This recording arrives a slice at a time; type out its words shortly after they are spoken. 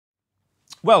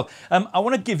Well, I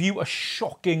want to give you a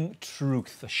shocking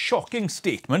truth, a shocking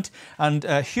statement, and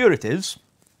here it is.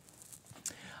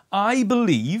 I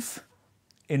believe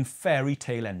in fairy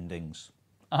tale endings.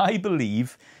 I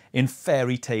believe in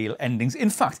fairy tale endings. In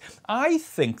fact, I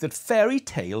think that fairy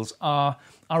tales are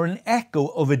an echo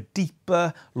of a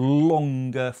deeper,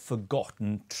 longer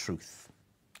forgotten truth.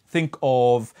 Think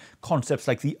of concepts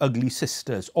like the Ugly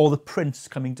Sisters, or the prince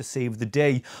coming to save the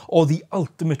day, or the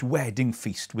ultimate wedding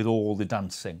feast with all the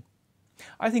dancing.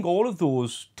 I think all of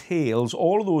those tales,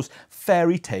 all of those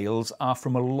fairy tales are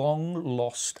from a long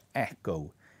lost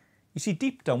echo. You see,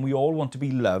 deep down we all want to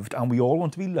be loved, and we all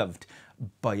want to be loved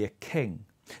by a king.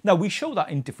 Now, we show that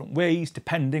in different ways,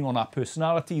 depending on our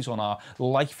personalities, on our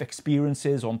life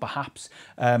experiences, on perhaps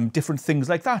different things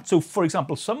like that. So, for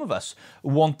example, some of us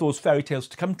want those fairy tales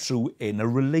to come true in a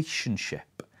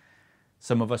relationship.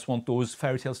 Some of us want those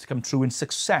fairy tales to come true in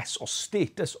success or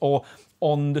status or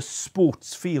on the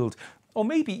sports field, or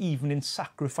maybe even in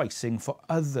sacrificing for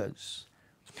others.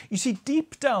 You see,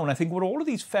 deep down, I think what all of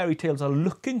these fairy tales are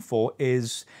looking for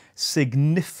is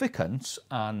significance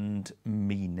and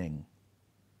meaning.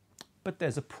 But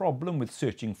there's a problem with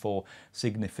searching for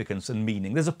significance and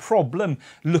meaning. There's a problem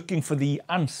looking for the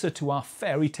answer to our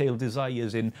fairy tale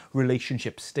desires in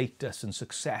relationship status and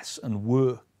success and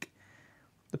work.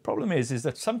 The problem is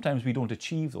that sometimes we don't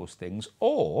achieve those things,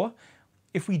 or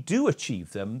if we do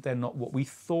achieve them, they're not what we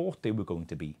thought they were going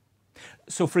to be.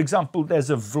 So, for example, there's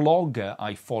a vlogger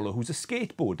I follow who's a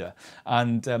skateboarder,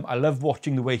 and I love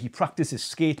watching the way he practices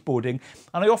skateboarding,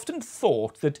 and I often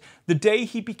thought that the day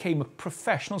he became a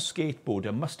professional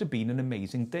skateboarder must have been an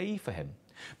amazing day for him.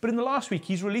 But in the last week,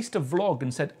 he's released a vlog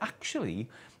and said, actually,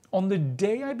 on the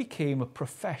day I became a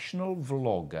professional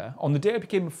vlogger, on the day I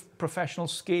became a professional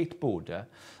skateboarder,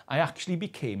 I actually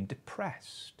became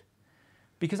depressed.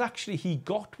 Because actually he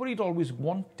got what he'd always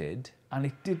wanted, and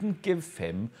it didn't give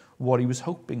him what he was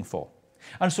hoping for.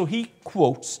 And so he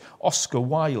quotes Oscar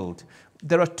Wilde.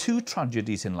 There are two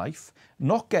tragedies in life: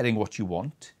 not getting what you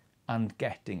want and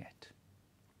getting it.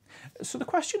 So the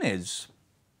question is,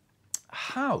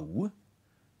 how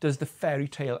does the fairy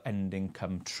tale ending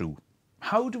come true?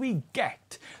 How do we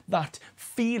get that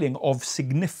feeling of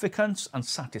significance and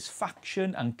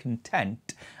satisfaction and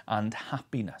content and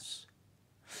happiness?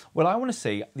 Well, I want to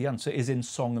say the answer is in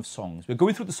Song of Songs. We're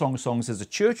going through the Song of Songs as a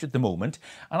church at the moment,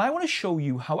 and I want to show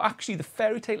you how actually the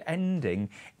fairy tale ending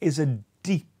is a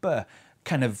deeper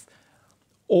kind of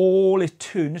all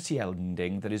eternity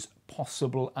ending that is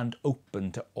possible and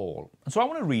open to all. And so I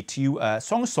want to read to you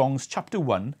Song of Songs chapter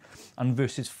 1 and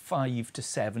verses 5 to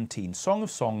 17. Song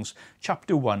of Songs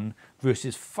chapter 1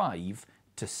 verses 5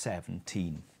 to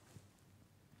 17.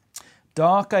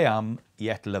 Dark I am,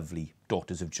 yet lovely,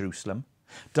 daughters of Jerusalem.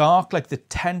 Dark like the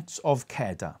tents of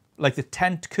Kedar, like the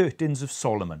tent curtains of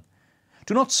Solomon.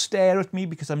 Do not stare at me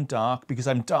because I'm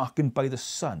darkened by the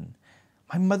sun.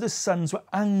 My mother's sons were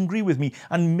angry with me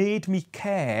and made me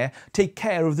take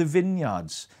care of the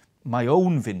vineyards. My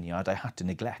own vineyard I had to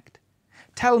neglect.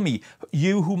 Tell me,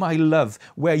 you whom I love,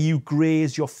 where you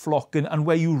graze your flock and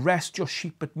where you rest your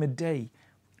sheep at midday.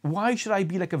 Why should I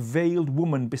be like a veiled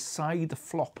woman beside the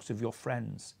flocks of your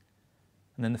friends?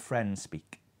 And then the friends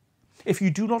speak. If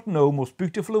you do not know, most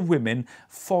beautiful of women,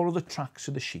 follow the tracks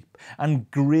of the sheep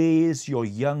and graze your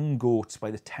young goats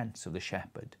by the tents of the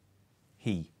shepherd.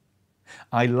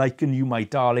 I liken you, my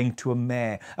darling, to a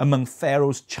mare among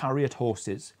Pharaoh's chariot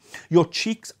horses. Your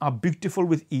cheeks are beautiful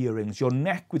with earrings, your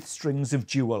neck with strings of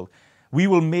jewel. We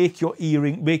will make you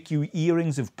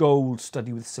earrings of gold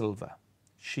studded with silver.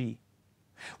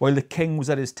 While the king was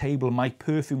at his table, my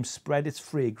perfume spread its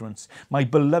fragrance. My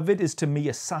beloved is to me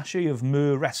a sachet of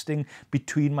myrrh resting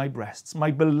between my breasts.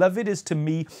 My beloved is to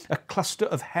me a cluster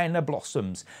of henna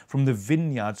blossoms from the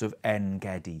vineyards of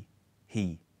En-Gedi.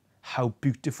 How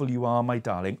beautiful you are, my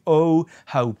darling. Oh,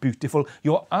 how beautiful.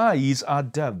 Your eyes are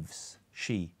doves.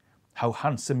 How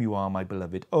handsome you are, my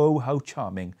beloved. Oh, how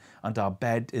charming. And our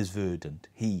bed is verdant.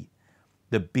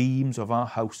 The beams of our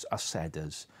house are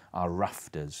cedars, our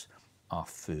rafters are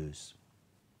firs.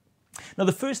 Now,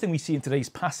 the first thing we see in today's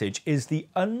passage is the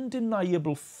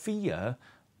undeniable fear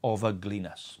of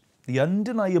ugliness. The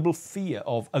undeniable fear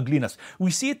of ugliness. We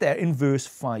see it there in verse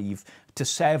 5 to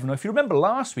 7. Now, if you remember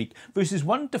last week, verses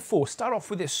 1 to 4 start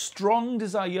off with this strong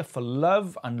desire for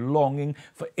love and longing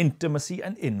for intimacy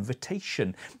and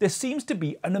invitation. There seems to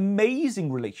be an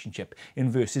amazing relationship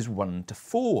in verses 1 to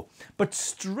 4. But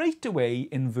straight away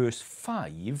in verse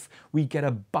 5, we get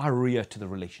a barrier to the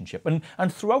relationship.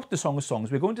 And throughout the Song of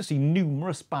Songs, we're going to see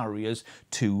numerous barriers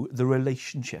to the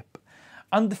relationship.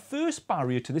 And the first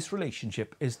barrier to this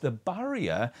relationship is the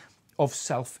barrier of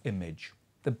self-image.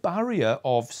 the barrier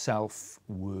of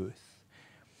self-worth.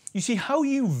 You see, how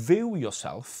you view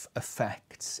yourself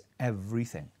affects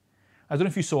everything. I don't know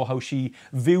if you saw how she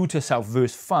viewed herself,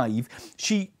 verse 5.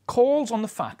 She calls on the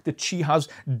fact that she has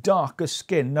darker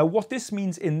skin. Now, what this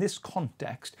means in this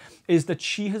context is that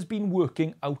she has been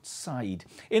working outside.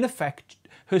 In effect,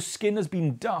 her skin has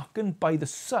been darkened by the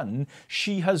sun.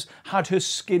 She has had her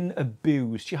skin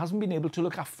abused. She hasn't been able to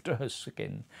look after her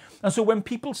skin. And so when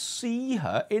people see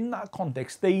her in that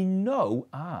context, they know,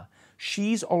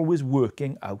 she's always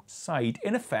working outside.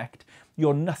 In effect,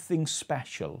 you're nothing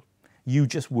special. You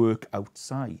just work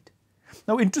outside.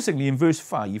 Now, interestingly, in verse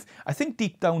 5, I think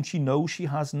deep down she knows she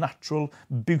has natural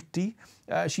beauty.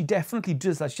 She definitely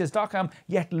does that. She says, dark I am,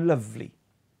 yet lovely.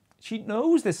 She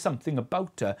knows there's something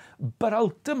about her, but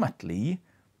ultimately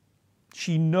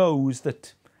she knows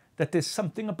that there's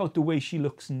something about the way she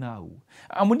looks now.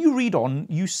 And when you read on,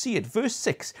 you see it. Verse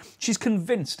 6, she's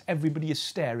convinced everybody is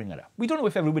staring at her. We don't know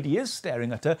if everybody is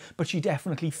staring at her, but she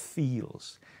definitely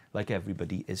feels like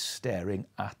everybody is staring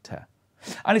at her.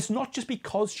 And it's not just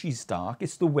because she's dark,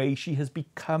 it's the way she has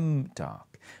become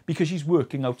dark, because she's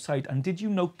working outside. And did you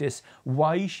notice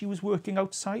why she was working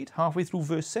outside halfway through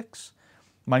verse 6?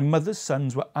 My mother's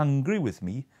sons were angry with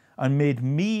me and made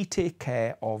me take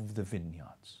care of the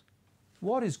vineyards.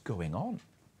 What is going on?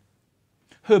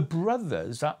 Her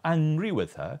brothers are angry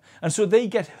with her, and so they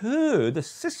get her, the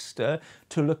sister,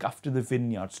 to look after the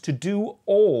vineyards, to do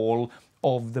all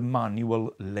of the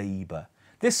manual labour.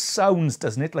 This sounds,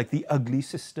 doesn't it, like the ugly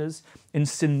sisters in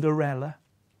Cinderella?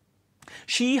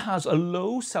 She has a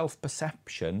low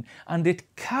self-perception, and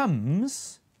it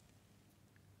comes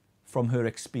from her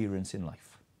experience in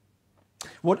life.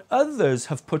 What others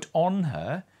have put on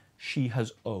her, she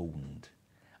has owned.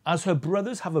 As her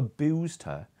brothers have abused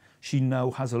her, she now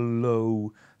has a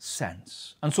low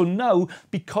sense. And so now,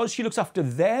 because she looks after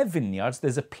their vineyards,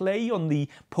 there's a play on the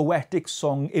poetic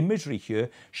song imagery here.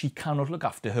 She cannot look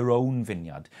after her own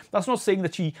vineyard. That's not saying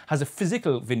that she has a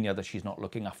physical vineyard that she's not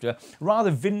looking after. Rather,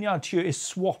 vineyard here is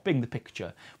swapping the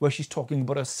picture, where she's talking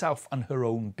about herself and her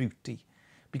own beauty.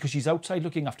 Because she's outside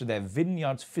looking after their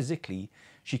vineyards physically,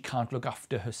 she can't look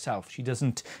after herself. She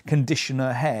doesn't condition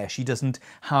her hair. She doesn't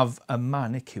have a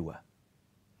manicure.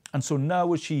 And so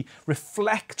now as she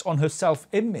reflects on her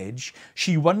self-image,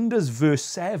 she wonders, verse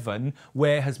 7,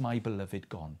 where has my beloved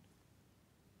gone?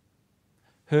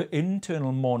 Her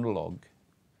internal monologue,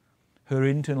 her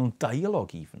internal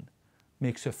dialogue even,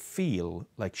 makes her feel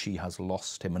like she has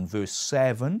lost him. And verse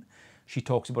 7, she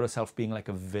talks about herself being like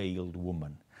a veiled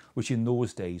woman, which in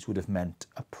those days would have meant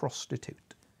a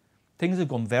prostitute. Things have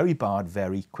gone very bad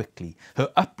very quickly.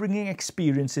 Her upbringing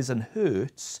experiences and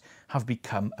hurts have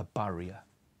become a barrier.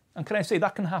 And can I say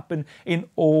that can happen in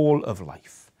all of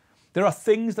life? There are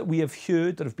things that we have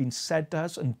heard that have been said to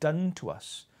us and done to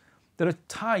us that at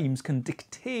times can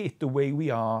dictate the way we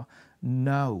are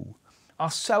now.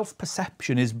 Our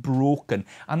self-perception is broken,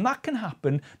 and that can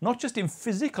happen not just in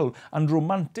physical and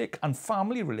romantic and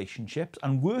family relationships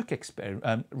and work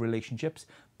relationships,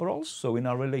 but also in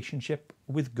our relationship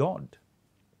with God.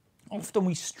 Often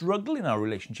we struggle in our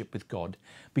relationship with God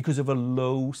because of a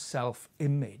low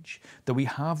self-image that we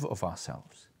have of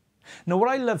ourselves. Now, what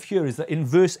I love here is that in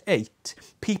verse 8,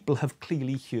 people have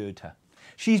clearly heard her.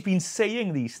 She's been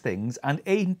saying these things, and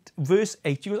in verse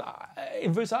 8, she goes,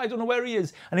 in verse 8, I don't know where he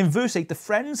is. And in verse 8, the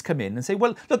friends come in and say,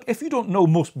 well, look, if you don't know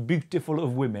most beautiful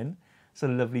of women, it's a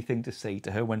lovely thing to say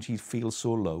to her when she feels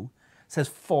so low. It says,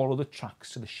 follow the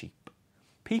tracks to the sheep.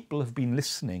 People have been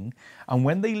listening, and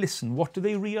when they listen, what do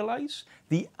they realise?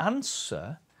 The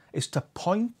answer is to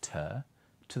point her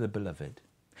to the beloved.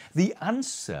 The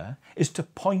answer is to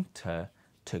point her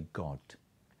to God.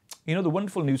 You know, the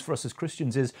wonderful news for us as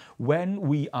Christians is when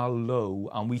we are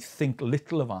low and we think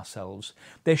little of ourselves,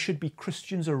 there should be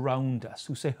Christians around us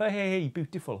who say, hey,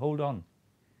 beautiful, hold on.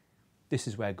 This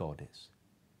is where God is.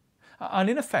 And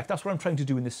in effect, that's what I'm trying to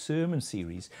do in this sermon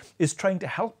series, is trying to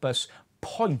help us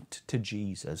point to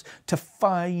Jesus, to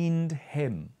find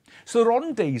him. So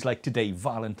on days like today,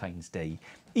 Valentine's Day,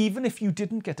 even if you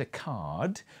didn't get a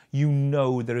card, you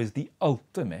know there is the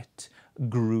ultimate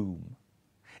groom.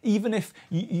 Even if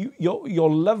your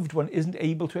loved one isn't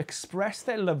able to express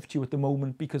their love to you at the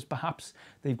moment because perhaps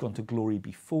they've gone to glory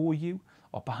before you,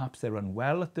 or perhaps they're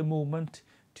unwell at the moment,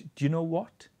 do you know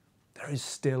what? There is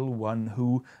still one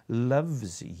who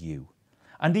loves you.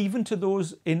 And even to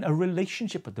those in a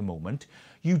relationship at the moment,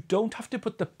 you don't have to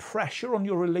put the pressure on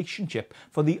your relationship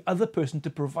for the other person to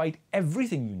provide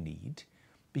everything you need,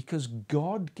 because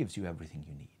God gives you everything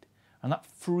you need. And that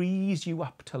frees you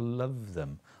up to love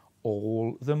them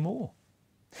all the more.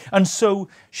 And so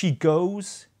she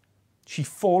goes, She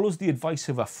follows the advice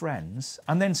of her friends.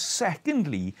 And then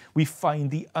secondly, we find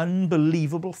the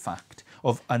unbelievable fact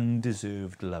of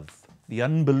undeserved love. The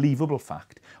unbelievable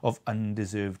fact of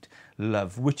undeserved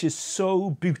love, which is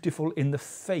so beautiful in the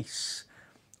face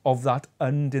of that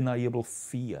undeniable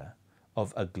fear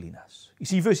of ugliness. You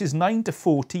see, verses 9 to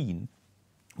 14,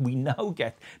 we now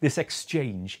get this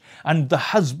exchange, and the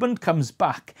husband comes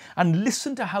back, and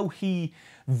listen to how he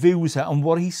views her and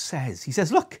what he says. He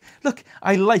says, look,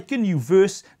 I liken you,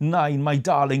 verse 9, my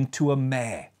darling, to a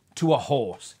mare, to a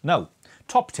horse. Now,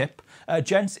 top tip,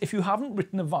 gents, if you haven't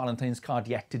written a Valentine's card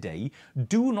yet today,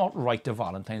 do not write a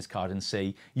Valentine's card and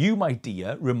say, you, my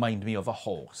dear, remind me of a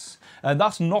horse. And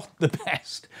that's not the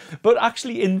best. But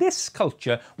actually, in this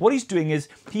culture, what he's doing is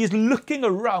he is looking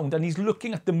around and he's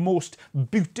looking at the most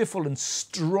beautiful and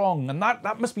strong. And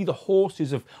that must be the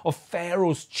horses of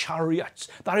Pharaoh's chariots.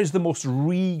 That is the most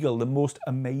regal, the most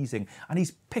amazing. And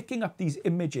he's picking up these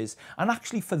images. And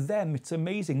actually, for them, it's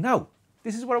amazing. Now,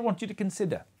 this is what I want you to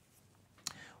consider.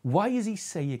 Why is he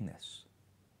saying this?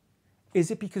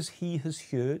 Is it because he has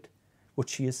heard what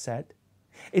she has said?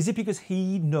 Is it because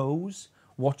he knows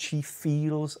what she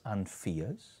feels and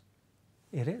fears?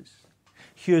 It is.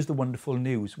 Here's the wonderful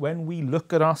news. When we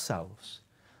look at ourselves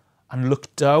and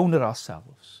look down at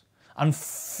ourselves and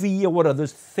fear what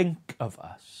others think of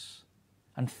us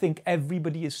and think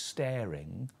everybody is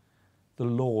staring, the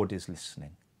Lord is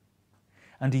listening.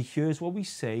 And he hears what we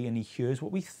say, and he hears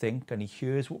what we think, and he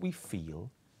hears what we feel.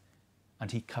 And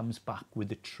he comes back with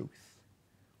the truth.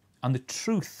 And the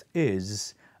truth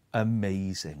is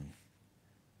amazing.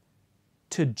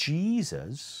 To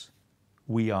Jesus,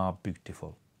 we are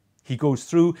beautiful. He goes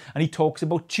through and he talks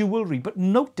about jewelry. But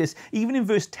notice, even in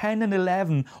verse 10 and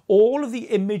 11, all of the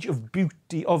image of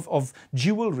beauty, of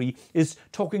jewelry, is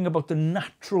talking about the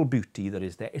natural beauty that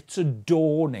is there. It's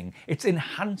adorning. It's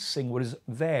enhancing what is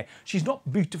there. She's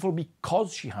not beautiful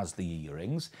because she has the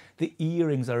earrings. The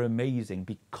earrings are amazing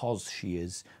because she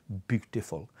is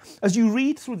beautiful. As you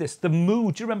read through this, the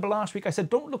mood, do you remember last week I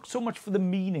said, don't look so much for the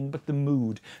meaning, but the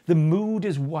mood. The mood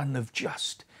is one of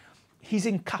just... He's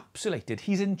encapsulated,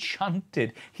 he's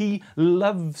enchanted, he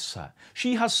loves her.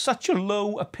 She has such a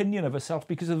low opinion of herself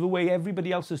because of the way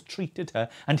everybody else has treated her,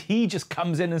 and he just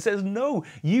comes in and says, no,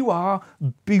 you are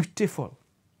beautiful.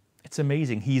 It's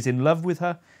amazing. He's in love with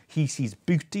her, he sees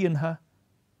beauty in her,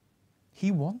 he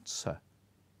wants her.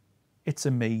 It's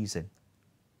amazing.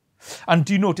 And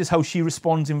do you notice how she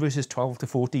responds in verses 12 to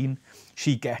 14?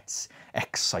 She gets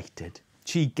excited.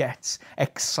 She gets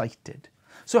excited.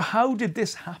 So how did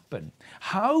this happen?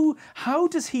 How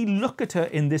does he look at her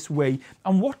in this way?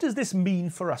 And what does this mean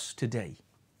for us today?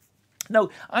 Now,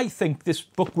 I think this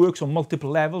book works on multiple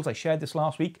levels. I shared this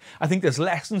last week. I think there's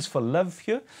lessons for love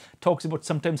here. It talks about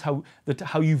sometimes how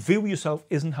you view yourself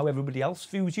isn't how everybody else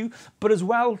views you. But as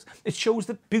well, it shows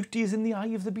that beauty is in the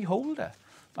eye of the beholder.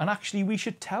 And actually, we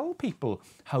should tell people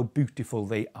how beautiful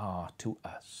they are to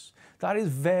us. That is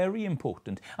very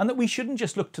important. And that we shouldn't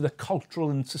just look to the cultural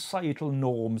and societal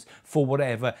norms for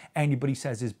whatever anybody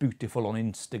says is beautiful on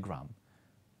Instagram.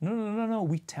 No.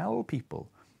 We tell people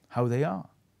how they are.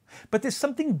 But there's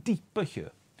something deeper here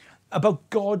about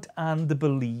God and the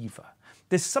believer.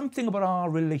 There's something about our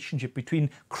relationship between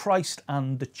Christ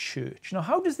and the church. Now,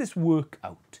 how does this work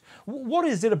out? What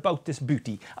is it about this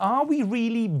beauty? Are we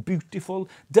really beautiful?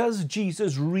 Does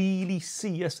Jesus really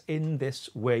see us in this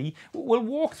way? We'll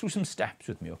walk through some steps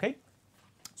with me, okay?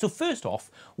 So first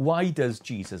off, why does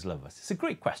Jesus love us? It's a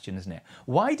great question, isn't it?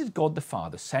 Why did God the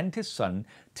Father send his Son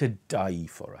to die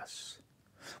for us?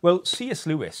 Well, C.S.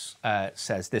 Lewis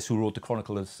says this, who wrote the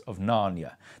Chronicles of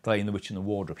Narnia, The Lion, the Witch and the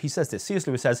Wardrobe. He says this, C.S.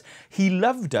 Lewis says, he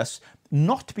loved us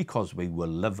not because we were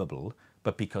lovable,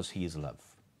 but because he is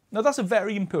love. Now, that's a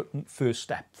very important first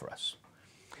step for us.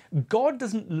 God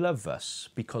doesn't love us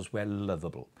because we're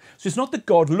lovable. So it's not that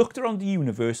God looked around the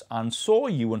universe and saw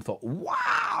you and thought,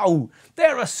 wow,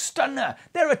 they're a stunner.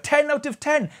 They're a 10 out of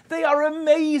 10. They are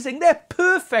amazing. They're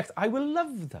perfect. I will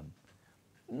love them.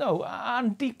 No,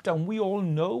 and deep down, we all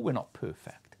know we're not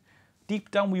perfect. Deep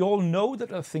down, we all know that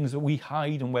there are things that we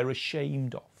hide and we're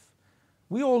ashamed of.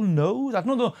 We all know that.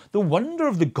 No, the wonder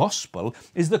of the gospel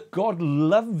is that God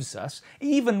loves us,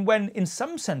 even when, in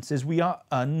some senses, we are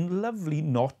unlovely,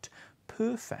 not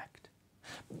perfect.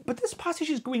 But this passage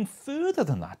is going further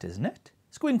than that, isn't it?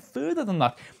 It's going further than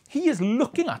that. He is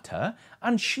looking at her,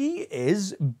 and she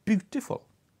is beautiful.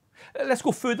 Let's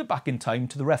go further back in time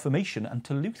to the Reformation and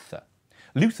to Luther.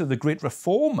 Luther, the great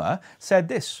reformer, said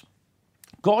this,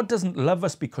 God doesn't love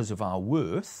us because of our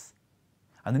worth.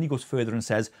 And then he goes further and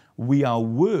says, we are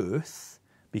worth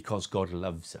because God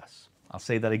loves us. I'll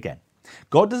say that again.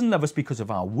 God doesn't love us because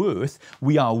of our worth.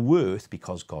 We are worth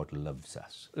because God loves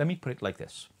us. Let me put it like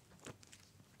this.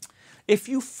 If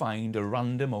you find a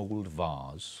random old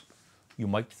vase, you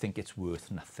might think it's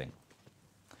worth nothing.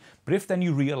 But if then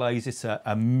you realise it's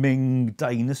a Ming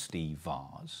Dynasty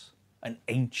vase, an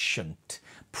ancient,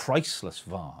 priceless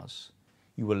vase,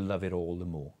 you will love it all the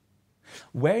more.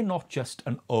 We're not just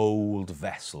an old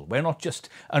vessel. We're not just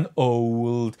an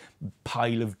old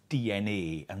pile of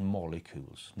DNA and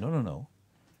molecules. No, no, no.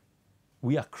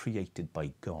 We are created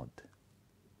by God,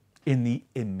 in the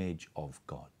image of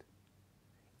God.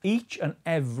 Each and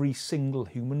every single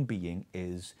human being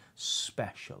is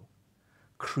special,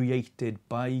 created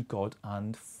by God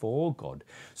and for God.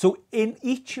 So in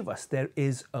each of us there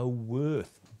is a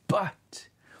worth, but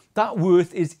that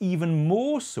worth is even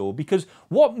more so because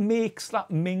what makes that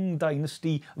Ming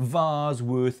Dynasty vase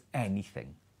worth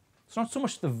anything? It's not so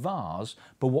much the vase,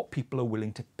 but what people are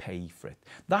willing to pay for it.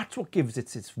 That's what gives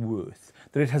it its worth,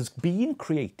 that it has been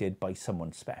created by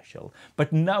someone special,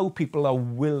 but now people are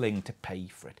willing to pay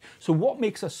for it. So what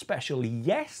makes us special?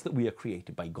 Yes, that we are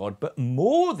created by God, but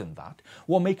more than that,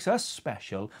 what makes us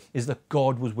special is that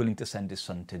God was willing to send his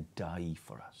son to die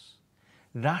for us.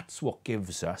 That's what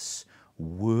gives us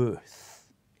worth.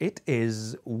 It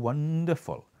is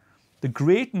wonderful. The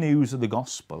great news of the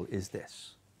gospel is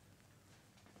this,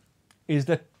 is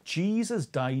that Jesus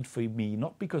died for me,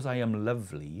 not because I am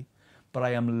lovely, but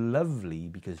I am lovely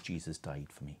because Jesus died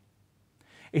for me.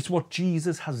 It's what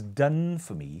Jesus has done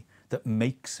for me that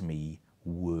makes me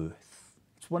worth.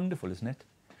 It's wonderful, isn't it?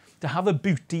 To have a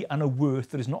beauty and a worth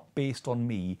that is not based on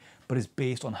me, but is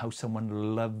based on how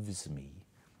someone loves me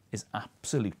is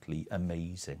absolutely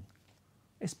amazing.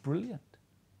 It's brilliant.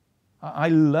 I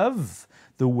love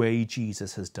the way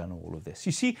Jesus has done all of this.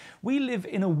 You see, we live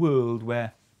in a world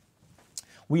where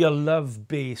we are loved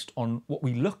based on what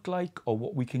we look like or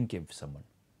what we can give someone.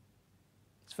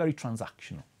 It's very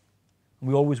transactional. And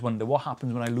we always wonder, what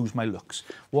happens when I lose my looks?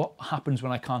 What happens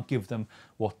when I can't give them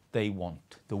what they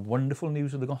want? The wonderful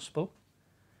news of the gospel,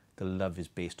 the love is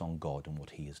based on God and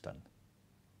what he has done.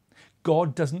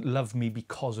 God doesn't love me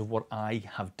because of what I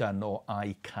have done or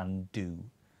I can do.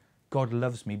 God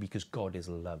loves me because God is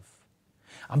love.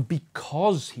 And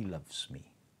because he loves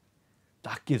me,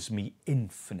 that gives me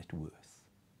infinite worth.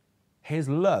 His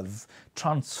love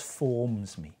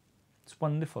transforms me. It's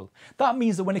wonderful. That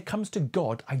means that when it comes to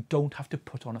God, I don't have to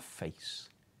put on a face.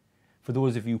 For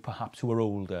those of you perhaps who are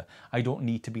older, I don't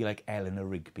need to be like Eleanor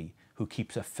Rigby, who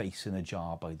keeps her face in a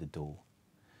jar by the door.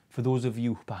 For those of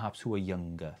you perhaps who are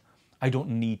younger, I don't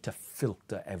need to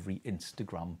filter every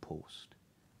Instagram post.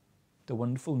 The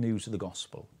wonderful news of the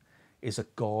gospel is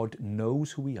that God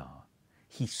knows who we are.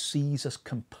 He sees us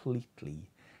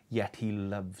completely, yet he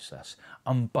loves us.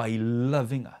 And by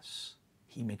loving us,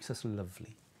 he makes us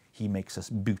lovely. He makes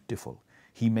us beautiful.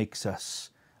 He makes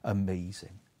us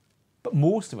amazing. But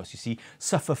most of us, you see,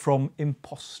 suffer from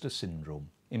imposter syndrome.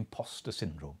 Imposter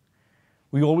syndrome.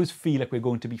 We always feel like we're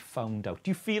going to be found out.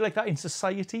 Do you feel like that in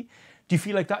society? Do you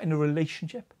feel like that in a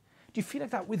relationship? Do you feel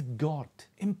like that with God?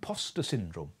 Imposter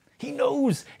syndrome. He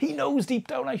knows deep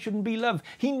down I shouldn't be loved.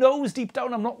 He knows deep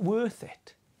down I'm not worth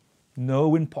it.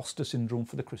 No imposter syndrome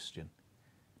for the Christian.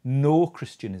 No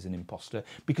Christian is an imposter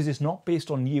because it's not based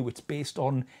on you, it's based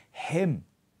on him.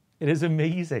 It is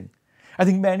amazing. I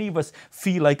think many of us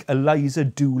feel like Eliza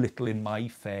Doolittle in My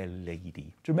Fair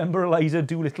Lady. Do you remember Eliza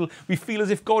Doolittle? We feel as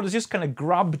if God has just kind of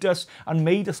grabbed us and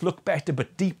made us look better,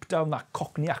 but deep down that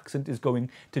Cockney accent is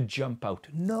going to jump out.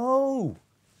 No!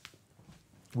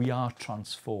 We are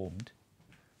transformed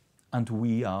and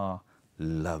we are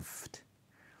loved.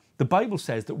 The Bible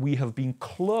says that we have been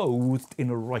clothed in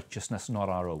a righteousness not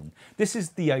our own. This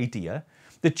is the idea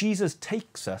that Jesus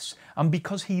takes us, and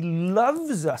because he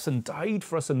loves us and died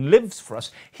for us and lives for us,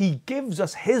 he gives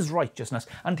us his righteousness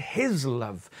and his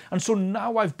love. And so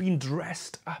now I've been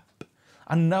dressed up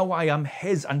and now I am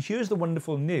his. And here's the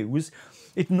wonderful news.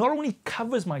 It not only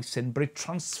covers my sin, but it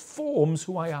transforms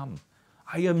who I am.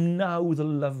 I am now the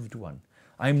loved one.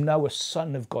 I am now a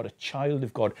son of God, a child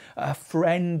of God, a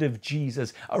friend of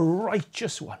Jesus, a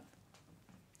righteous one.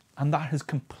 And that has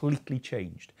completely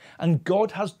changed. And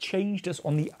God has changed us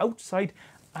on the outside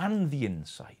and the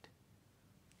inside.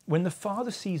 When the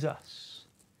Father sees us,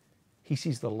 he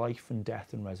sees the life and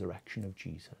death and resurrection of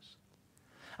Jesus.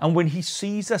 And when he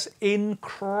sees us in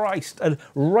Christ, a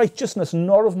righteousness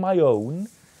not of my own,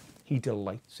 he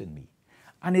delights in me.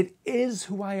 And it is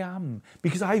who I am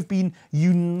because I've been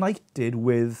united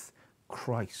with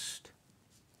Christ.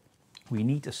 We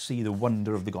need to see the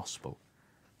wonder of the gospel.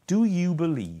 Do you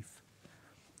believe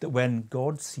that when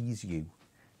God sees you,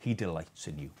 he delights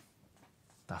in you?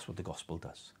 That's what the gospel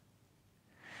does.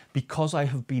 Because I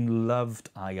have been loved,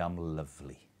 I am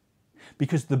lovely.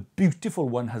 Because the beautiful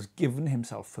one has given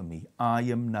himself for me, I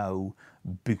am now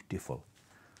beautiful.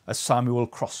 As Samuel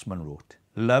Crossman wrote,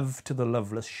 love to the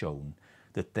loveless shown,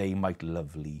 that they might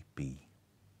lovely be.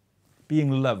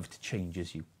 Being loved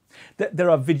changes you. There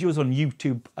are videos on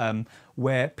YouTube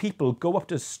where people go up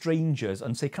to strangers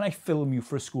and say, can I film you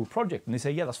for a school project? And they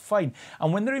say, yeah, that's fine.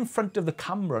 And when they're in front of the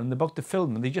camera and they're about to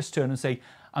film them, they just turn and say,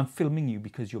 I'm filming you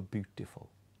because you're beautiful.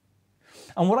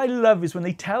 And what I love is when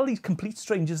they tell these complete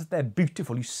strangers that they're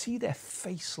beautiful, you see their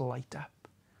face light up.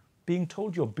 Being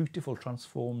told you're beautiful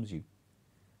transforms you.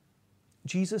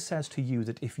 Jesus says to you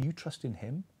that if you trust in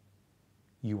him,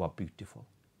 you are beautiful.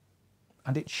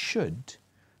 And it should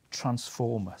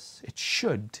transform us. It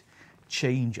should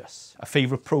change us. A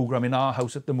favourite programme in our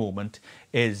house at the moment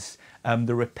is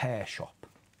the repair shop.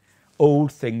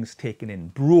 Old things taken in,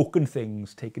 broken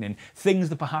things taken in, things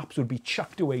that perhaps would be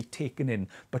chucked away, taken in,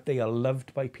 but they are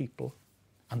loved by people.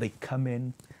 And they come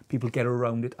in, people get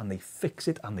around it and they fix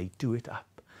it and they do it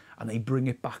up and they bring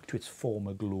it back to its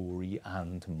former glory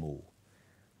and more.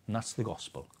 And that's the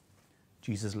gospel.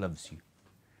 Jesus loves you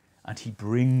and he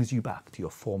brings you back to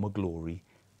your former glory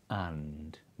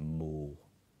and more.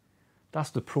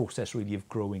 That's the process really of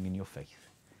growing in your faith,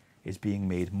 is being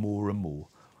made more and more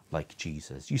like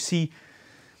Jesus. You see,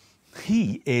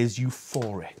 he is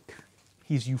euphoric.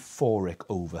 He's euphoric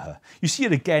over her. You see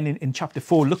it again in chapter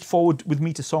 4. Look forward with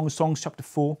me to Songs chapter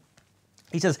 4.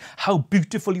 He says, how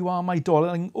beautiful you are, my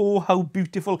darling. Oh, how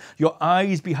beautiful. Your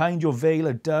eyes behind your veil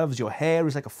are doves. Your hair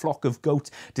is like a flock of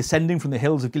goats descending from the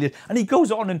hills of Gilead. And he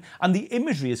goes on, and the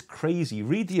imagery is crazy.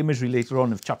 Read the imagery later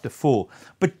on of chapter 4.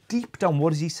 But deep down,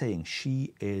 what is he saying?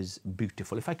 She is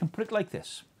beautiful. If I can put it like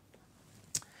this,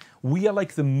 we are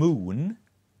like the moon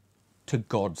to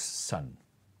God's sun.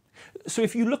 So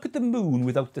if you look at the moon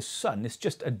without the sun, it's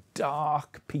just a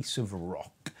dark piece of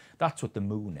rock. That's what the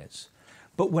moon is.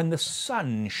 But when the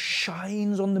sun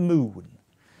shines on the moon,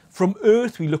 from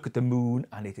Earth we look at the moon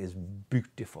and it is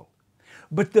beautiful.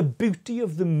 But the beauty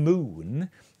of the moon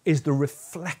is the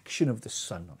reflection of the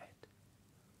sun on it.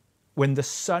 When the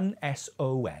sun,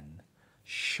 S-O-N,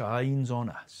 shines on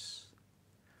us,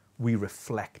 we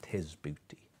reflect his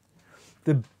beauty.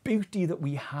 The beauty that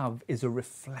we have is a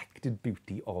reflected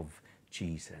beauty of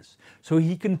Jesus. So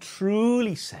he can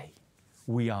truly say,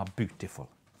 we are beautiful.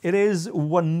 It is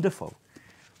wonderful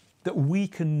that we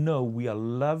can know we are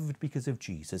loved because of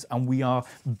Jesus and we are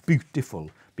beautiful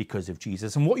because of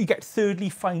Jesus. And what you get thirdly,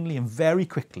 finally, and very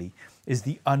quickly is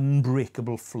the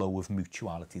unbreakable flow of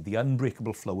mutuality. The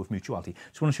unbreakable flow of mutuality.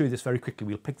 Just want to show you this very quickly.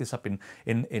 We'll pick this up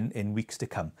in weeks to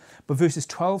come. But verses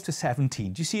 12 to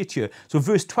 17, do you see it here? So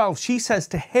verse 12, she says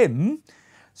to him,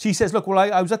 she says, look, well,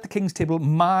 I was at the king's table.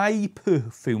 My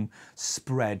perfume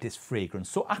spread its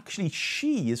fragrance. So actually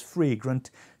she is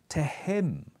fragrant to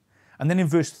him. And then in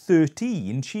verse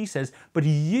 13, she says, but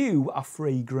you are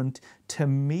fragrant to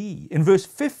me. In verse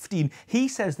 15, he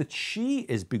says that she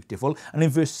is beautiful. And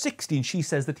in verse 16, she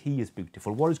says that he is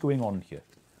beautiful. What is going on here?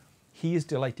 He is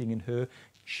delighting in her.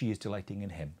 She is delighting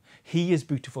in him. He is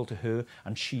beautiful to her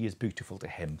and she is beautiful to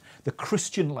him. The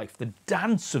Christian life, the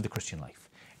dance of the Christian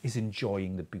life, is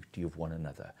enjoying the beauty of one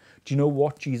another. Do you know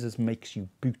what? Jesus makes you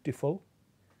beautiful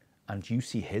and you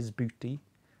see his beauty.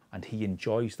 And he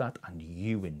enjoys that and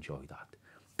you enjoy that.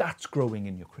 That's growing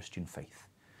in your Christian faith,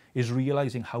 is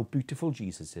realizing how beautiful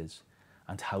Jesus is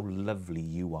and how lovely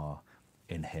you are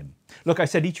in him. Look, I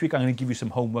said each week I'm going to give you some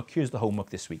homework. Here's the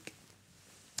homework this week.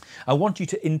 I want you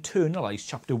to internalize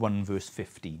chapter 1, verse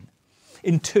 15.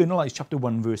 Internalize chapter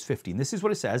 1, verse 15. This is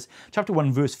what it says. Chapter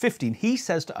 1, verse 15. He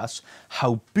says to us,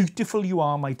 how beautiful you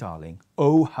are, my darling.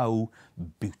 Oh, how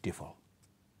beautiful.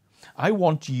 I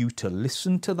want you to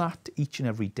listen to that each and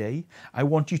every day. I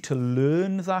want you to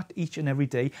learn that each and every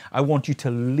day. I want you to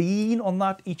lean on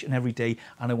that each and every day.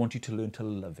 And I want you to learn to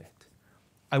love it.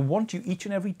 I want you each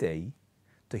and every day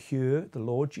to hear the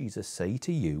Lord Jesus say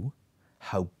to you,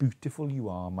 how beautiful you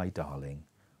are, my darling.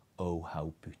 Oh,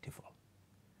 how beautiful.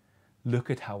 Look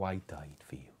at how I died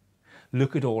for you.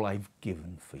 Look at all I've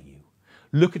given for you.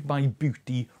 Look at my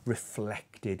beauty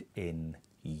reflected in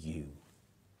you.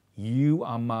 You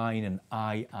are mine and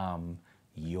I am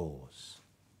yours.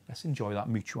 Let's enjoy that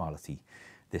mutuality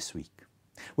this week.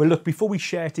 Well, look, before we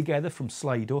share together from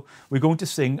Slido, we're going to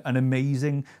sing an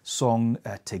amazing song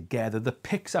together that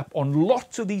picks up on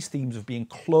lots of these themes of being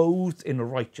clothed in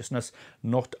righteousness,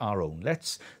 not our own.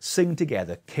 Let's sing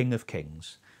together, King of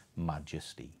Kings,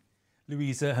 Majesty.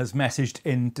 Louisa has messaged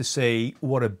in to say,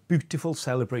 what a beautiful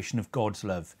celebration of God's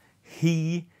love.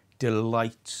 He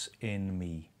delights in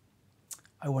me.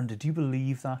 I wonder, do you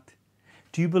believe that?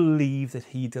 Do you believe that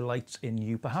he delights in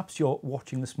you? Perhaps you're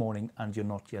watching this morning and you're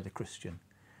not yet a Christian.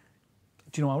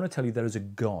 Do you know, I want to tell you there is a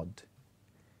God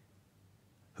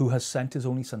who has sent his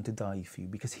only son to die for you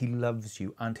because he loves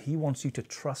you and he wants you to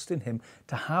trust in him,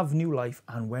 to have new life.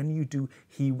 And when you do,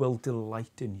 he will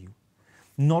delight in you.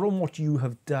 Not on what you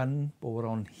have done, but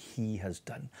on he has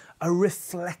done. A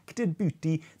reflected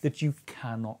beauty that you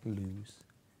cannot lose.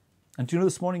 And do you know,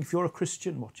 this morning, if you're a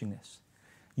Christian watching this,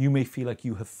 you may feel like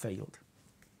you have failed.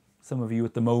 Some of you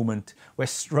at the moment, we're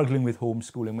struggling with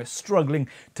homeschooling. We're struggling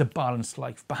to balance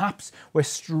life. Perhaps we're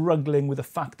struggling with the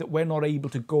fact that we're not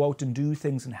able to go out and do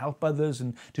things and help others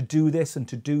and to do this and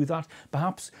to do that.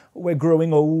 Perhaps we're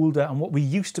growing older and what we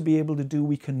used to be able to do,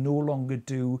 we can no longer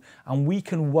do. And we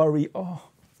can worry, oh,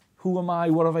 who am I?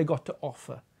 What have I got to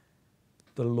offer?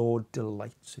 The Lord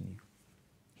delights in you.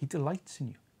 He delights in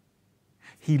you.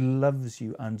 He loves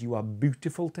you and you are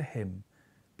beautiful to him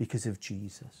because of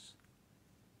Jesus.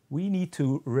 We need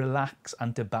to relax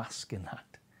and to bask in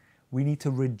that. We need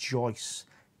to rejoice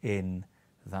in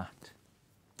that.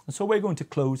 And so we're going to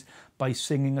close by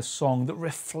singing a song that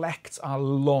reflects our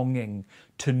longing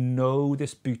to know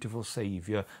this beautiful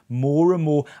Saviour more and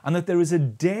more, and that there is a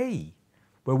day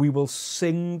where we will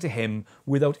sing to him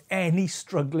without any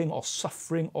struggling or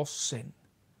suffering or sin.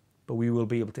 But we will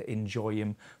be able to enjoy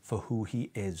him for who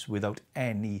he is without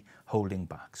any holding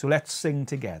back. So let's sing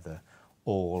together,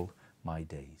 All My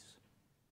Days.